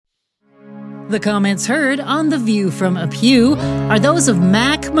The comments heard on The View from a Pew are those of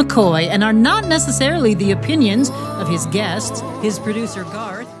Mac McKoy and are not necessarily the opinions of his guests, his producer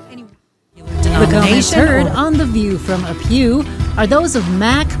Garth. The comments heard on The View from a Pew are those of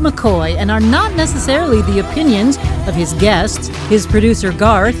Mac McKoy and are not necessarily the opinions of his guests, his producer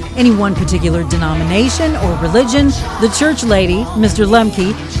Garth, any one particular denomination or religion, the church lady, Mr.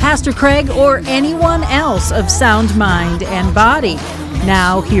 Lemke, Pastor Craig, or anyone else of sound mind and body.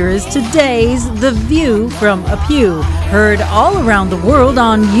 Now, here is today's The View from a Pew, heard all around the world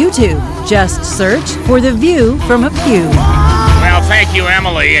on YouTube. Just search for The View from a Pew. Well, thank you,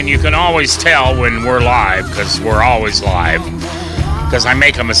 Emily, and you can always tell when we're live, because we're always live, because I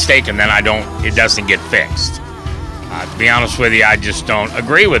make a mistake and then it doesn't get fixed. To be honest with you, I just don't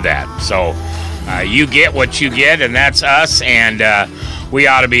agree with that. So you get what you get, and that's us, and we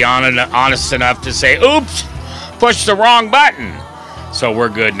ought to be honest enough to say, oops, pushed the wrong button. So we're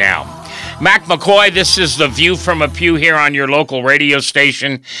good now. Mac McKoy, this is The View from a Pew here on your local radio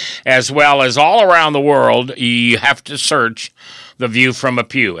station, as well as all around the world. You have to search The View from a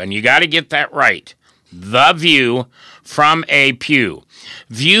Pew, and you got to get that right. The View from a Pew.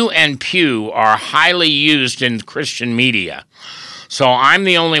 View and pew are highly used in Christian media. So I'm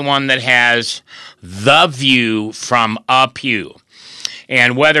the only one that has The View from a Pew.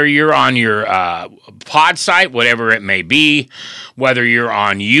 And whether you're on your pod site, whatever it may be, whether you're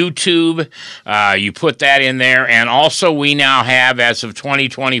on YouTube, you put that in there. And also we now have, as of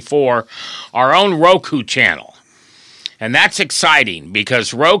 2024, our own Roku channel. And that's exciting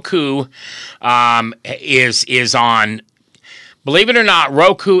because Roku is on, believe it or not,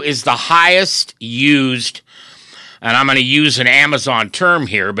 Roku is the highest used, and I'm going to use an Amazon term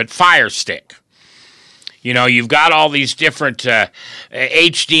here, but Fire Stick. You know, you've got all these different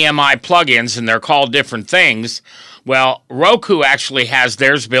HDMI plugins, and they're called different things. Well, Roku actually has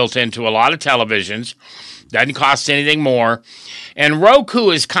theirs built into a lot of televisions. Doesn't cost anything more. And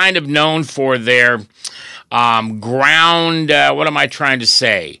Roku is kind of known for their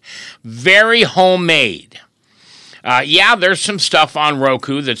very homemade. Yeah, there's some stuff on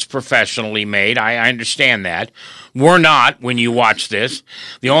Roku that's professionally made. I understand that. We're not when you watch this.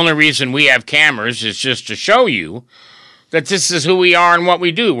 The only reason we have cameras is just to show you that this is who we are and what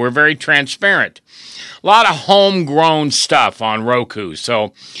we do. We're very transparent. A lot of homegrown stuff on Roku.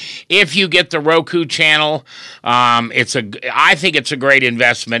 So if you get the Roku channel, I think it's a great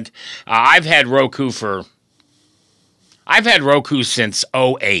investment. I've had Roku since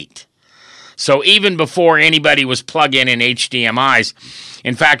 2008. So even before anybody was plugging in HDMIs,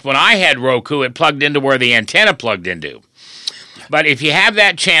 in fact, when I had Roku, it plugged into where the antenna plugged into. But if you have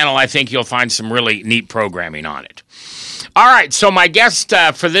that channel, I think you'll find some really neat programming on it. All right, so my guest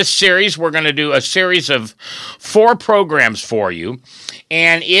for this series, we're going to do a series of 4 programs for you,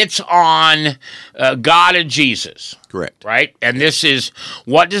 and it's on God and Jesus. Correct. Right? And this is,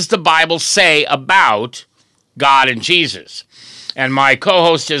 what does the Bible say about God and Jesus? And my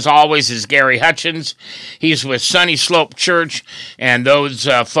co-host, as always, is Gary Hutchins. He's with Sunny Slope Church, and those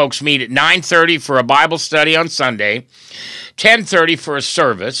folks meet at 9:30 for a Bible study on Sunday, 10:30 for a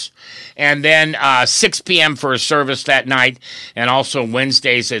service, and then 6 p.m. for a service that night, and also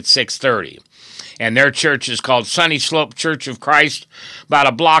Wednesdays at 6:30. And their church is called Sunny Slope Church of Christ, about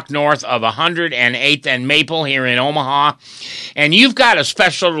a block north of 108th and Maple here in Omaha. And you've got a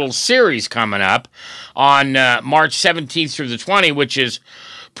special little series coming up on March 17th through the 20th, which is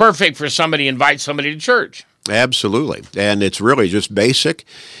perfect for somebody to invite somebody to church. Absolutely. And it's really just basic.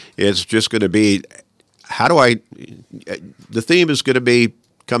 It's just going to be, the theme is going to be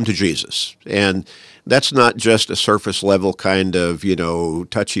come to Jesus. And that's not just a surface level kind of,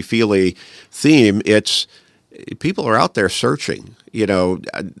 touchy-feely theme. It's people are out there searching.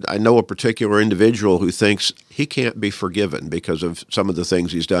 I know a particular individual who thinks he can't be forgiven because of some of the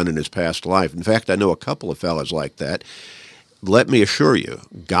things he's done in his past life. In fact, I know a couple of fellas like that. Let me assure you,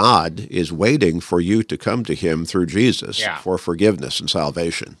 God is waiting for you to come to him through Jesus for forgiveness and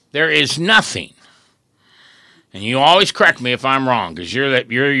salvation. There is nothing. And you always correct me if I'm wrong, because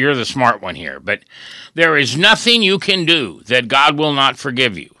you're the smart one here. But there is nothing you can do that God will not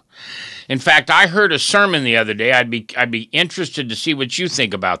forgive you. In fact, I heard a sermon the other day. I'd be interested to see what you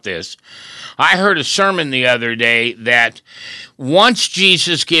think about this. I heard a sermon the other day that once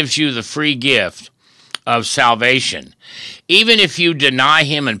Jesus gives you the free gift of salvation, even if you deny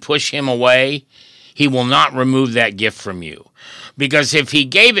him and push him away, he will not remove that gift from you. Because if he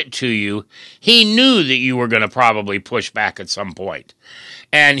gave it to you, he knew that you were going to probably push back at some point.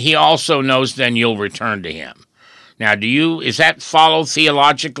 And he also knows then you'll return to him. Now, is that follow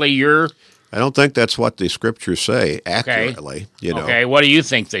theologically your I don't think that's what the scriptures say accurately. Okay, what do you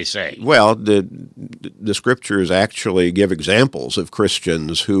think they say? Well, the scriptures actually give examples of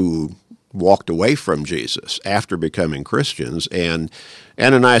Christians who walked away from Jesus after becoming Christians, and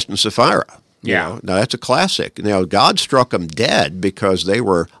Ananias and Sapphira. Now that's a classic. Now, God struck them dead because they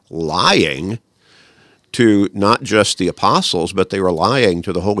were lying to not just the apostles, but they were lying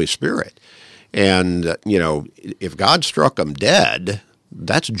to the Holy Spirit. And, if God struck them dead,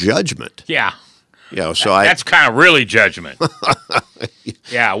 that's judgment. Yeah. So that's kind of really judgment.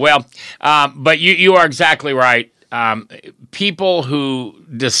 Yeah, well, but you are exactly right. People who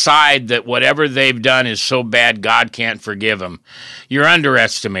decide that whatever they've done is so bad God can't forgive them, you're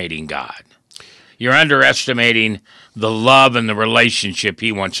underestimating God. You're underestimating the love and the relationship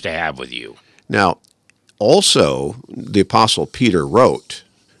he wants to have with you. Now, also, the Apostle Peter wrote,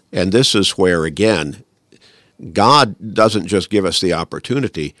 and this is where, again, God doesn't just give us the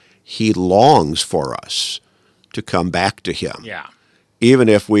opportunity, he longs for us to come back to him. Yeah. Even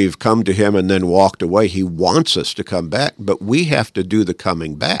if we've come to him and then walked away, he wants us to come back, but we have to do the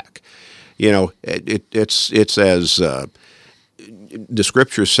coming back. It's as the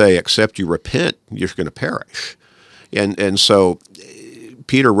scriptures say, except you repent, you're going to perish. And so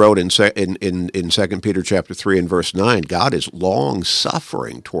Peter wrote in 2 Peter chapter 3 and verse 9, God is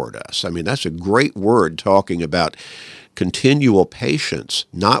long-suffering toward us. I mean, that's a great word talking about continual patience,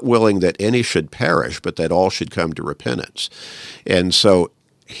 not willing that any should perish, but that all should come to repentance. And so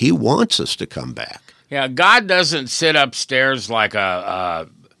he wants us to come back. Yeah, God doesn't sit upstairs like a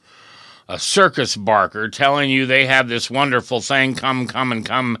circus barker telling you they have this wonderful thing,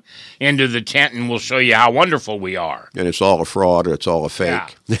 come into the tent and we'll show you how wonderful we are. And it's all a fraud or it's all a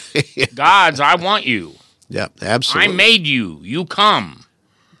fake. Yeah. God's, I want you. Yeah, absolutely. I made you. You come.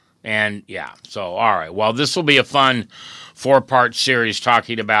 And so all right. Well, this will be a fun 4-part series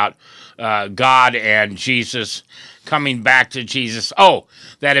talking about God and Jesus, coming back to Jesus. Oh,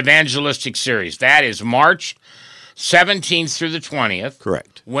 that evangelistic series. That is March 17th through the 20th.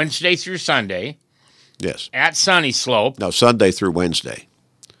 Correct. Wednesday through Sunday. Yes. At Sunny Slope. No, Sunday through Wednesday.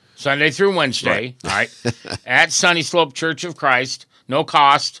 Sunday through Wednesday. Right. All right. At Sunny Slope Church of Christ. No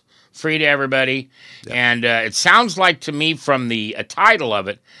cost. Free to everybody. Yeah. And it sounds like to me from the title of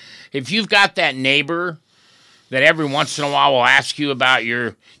it, if you've got that neighbor that every once in a while will ask you about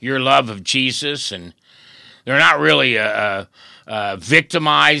your love of Jesus, and they're not really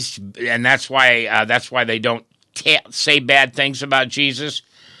victimized, and that's why they don't say bad things about Jesus.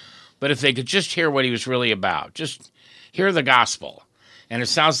 But if they could just hear what he was really about, just hear the gospel. And it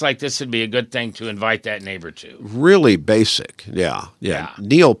sounds like this would be a good thing to invite that neighbor to. Really basic, yeah.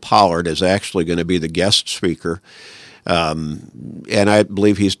 Neil Pollard is actually going to be the guest speaker. And I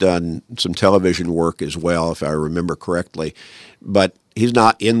believe he's done some television work as well, if I remember correctly. But he's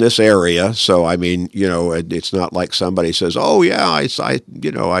not in this area, so I mean, it's not like somebody says, "Oh yeah, I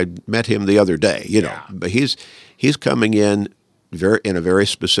met him the other day," But he's coming in in a very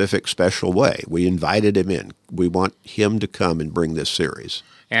specific, special way. We invited him in. We want him to come and bring this series.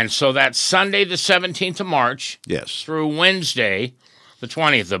 And so that's Sunday the 17th of March. Yes. Through Wednesday the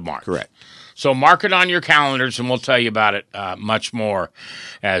 20th of March. Correct. So mark it on your calendars, and we'll tell you about it much more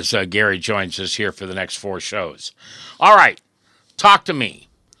as Gary joins us here for the next 4 shows. All right, talk to me.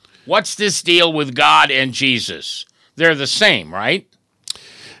 What's this deal with God and Jesus? They're the same, right?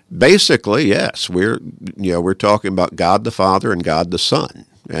 Basically, yes. We're talking about God the Father and God the Son,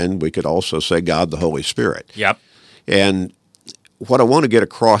 and we could also say God the Holy Spirit. Yep. And what I want to get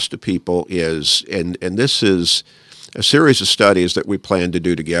across to people is, and this is a series of studies that we plan to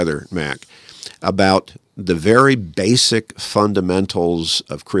do together, Mac, about the very basic fundamentals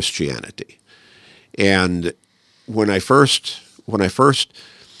of Christianity. And when I first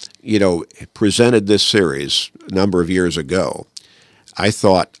presented this series a number of years ago, I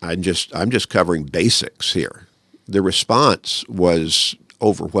thought I'm just covering basics here. The response was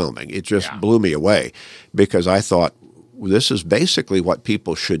overwhelming. It just blew me away because I thought, this is basically what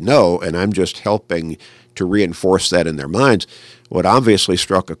people should know, and I'm just helping to reinforce that in their minds. What obviously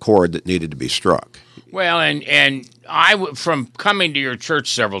struck a chord that needed to be struck. Well, and from coming to your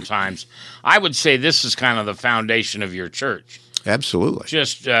church several times, I would say this is kind of the foundation of your church. Absolutely.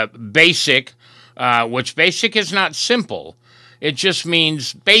 Just basic, which basic is not simple. It just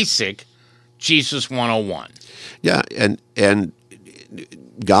means basic, Jesus 101. Yeah, and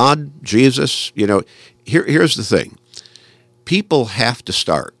God, Jesus, here's the thing. People have to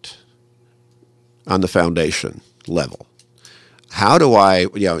start on the foundation level. How do I,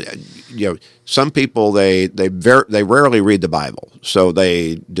 some people, they rarely read the Bible. So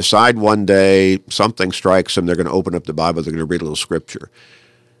they decide one day something strikes them, they're going to open up the Bible, they're going to read a little scripture.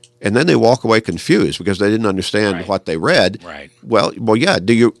 And then they walk away confused because they didn't understand what they read. Right. Well, yeah.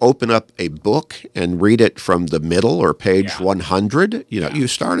 Do you open up a book and read it from the middle or page 100? You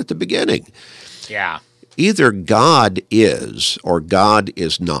start at the beginning. Yeah. Either God is or God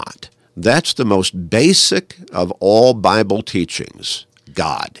is not. That's the most basic of all Bible teachings.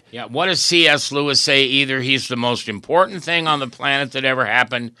 God. Yeah. What does C.S. Lewis say? Either he's the most important thing on the planet that ever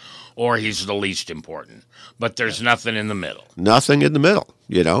happened, or he's the least important. But there's nothing in the middle. Nothing in the middle,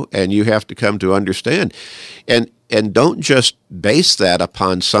 and you have to come to understand. And don't just base that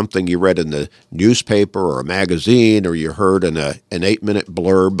upon something you read in the newspaper or a magazine or you heard in an 8-minute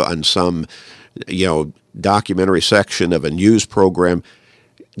blurb on some, documentary section of a news program.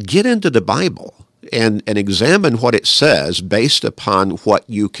 Get into the Bible and examine what it says based upon what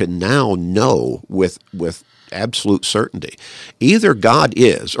you can now know with absolute certainty. Either God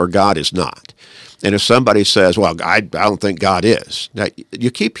is or God is not. And if somebody says, well, I don't think God is. Now, you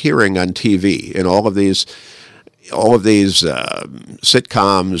keep hearing on TV in all of these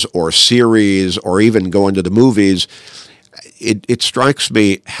sitcoms or series or even going to the movies, it strikes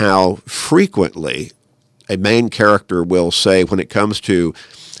me how frequently a main character will say when it comes to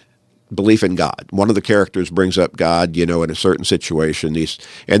belief in God. One of the characters brings up God, in a certain situation,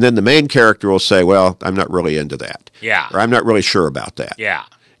 and then the main character will say, well, I'm not really into that. Yeah. Or I'm not really sure about that. Yeah.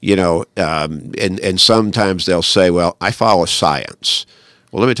 And sometimes they'll say, well, I follow science.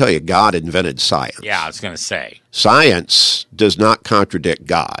 Well, let me tell you, God invented science. Yeah, I was going to say. Science does not contradict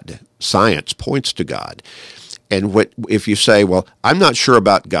God. Science points to God. And if you say, well, I'm not sure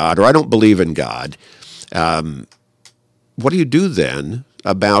about God or I don't believe in God, what do you do then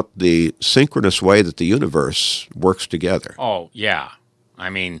about the synchronous way that the universe works together? Oh, yeah.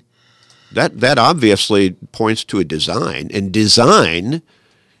 I mean, that obviously points to a design, and design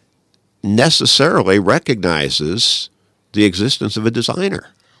necessarily recognizes the existence of a designer.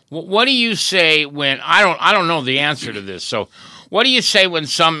 what do you say when I don't know the answer to this? So, what do you say when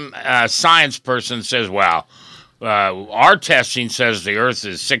some science person says, "Well, our testing says the Earth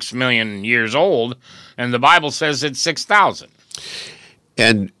is 6 million years old, and the Bible says it's 6,000"?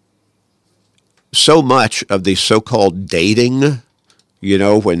 And so much of the so-called dating,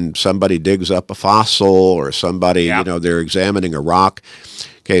 when somebody digs up a fossil or somebody, they're examining a rock.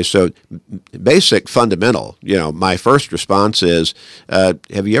 Okay, so basic, fundamental, my first response is,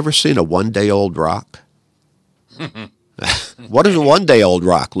 have you ever seen a one-day-old rock? What does a one-day-old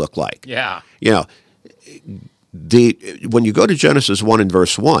rock look like? Yeah. When you go to Genesis 1 and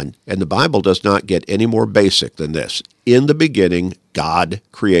verse 1, and the Bible does not get any more basic than this. In the beginning, God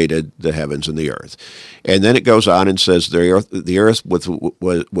created the heavens and the earth. And then it goes on and says the earth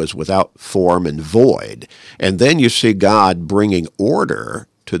was without form and void. And then you see God bringing order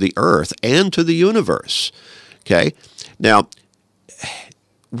to the earth and to the universe. Okay? Now,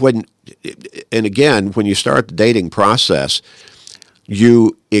 when you start the dating process,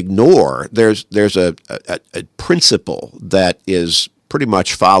 you ignore, there's a principle that is pretty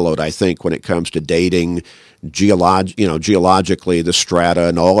much followed, I think, when it comes to dating geologically, the strata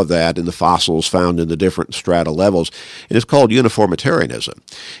and all of that, and the fossils found in the different strata levels. And it's called uniformitarianism.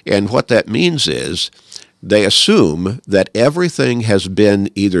 And what that means is they assume that everything has been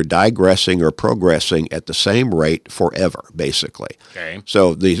either digressing or progressing at the same rate forever, basically. Okay.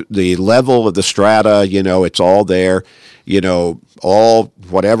 So the level of the strata, it's all there, all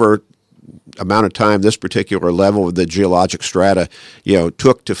whatever amount of time this particular level of the geologic strata,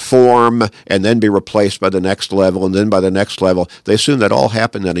 took to form and then be replaced by the next level and then by the next level. They assume that all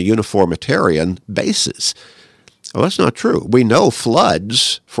happened on a uniformitarian basis. Well, that's not true. We know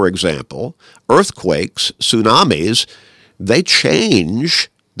floods, for example, earthquakes, tsunamis, they change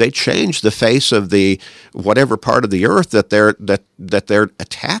the face of the whatever part of the earth that they're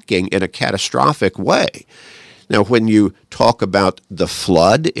attacking in a catastrophic way. Now, when you talk about the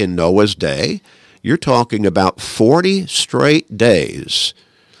flood in Noah's day, you're talking about 40 straight days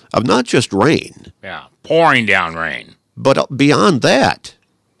of not just rain. Yeah, pouring down rain. But beyond that,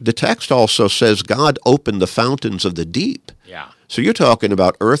 the text also says God opened the fountains of the deep. Yeah. So you're talking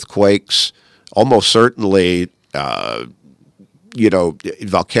about earthquakes, almost certainly,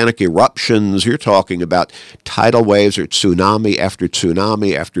 volcanic eruptions. You're talking about tidal waves or tsunami after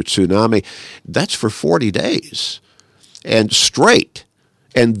tsunami after tsunami. That's for 40 days and straight.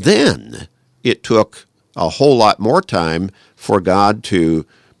 And then it took a whole lot more time for God to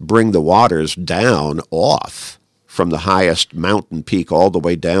bring the waters down off from the highest mountain peak all the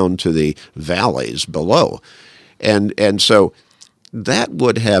way down to the valleys below. And so that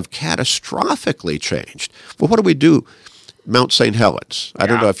would have catastrophically changed. Well, what do we do? Mount St. Helens. I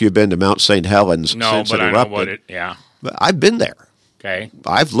don't know if you've been to Mount St. Helens since it erupted. I know what it, yeah. But I've been there. Okay.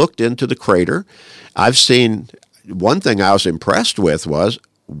 I've looked into the crater. I've seen, one thing I was impressed with was,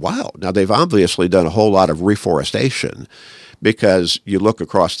 wow, now they've obviously done a whole lot of reforestation, because you look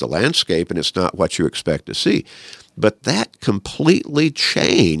across the landscape and it's not what you expect to see. But that completely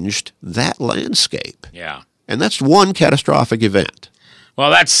changed that landscape. Yeah. And that's one catastrophic event. Well,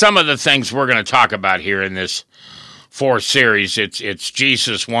 that's some of the things we're going to talk about here in this 4th series. It's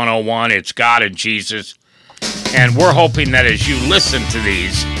Jesus 101. It's God and Jesus. And we're hoping that as you listen to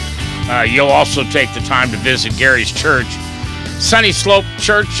these, you'll also take the time to visit Gary's church, Sunny Slope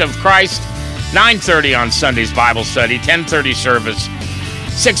Church of Christ, 9:30 on Sunday's Bible study, 10:30 service,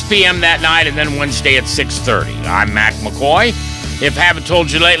 6 p.m. that night, and then Wednesday at 6:30. I'm Mac McKoy. If I haven't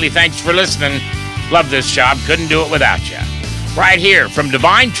told you lately, thanks for listening. Love this job. Couldn't do it without you. Right here from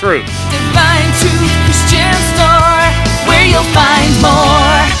Divine Truth. Divine Truth Christian Store, where you'll find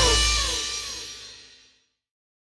more.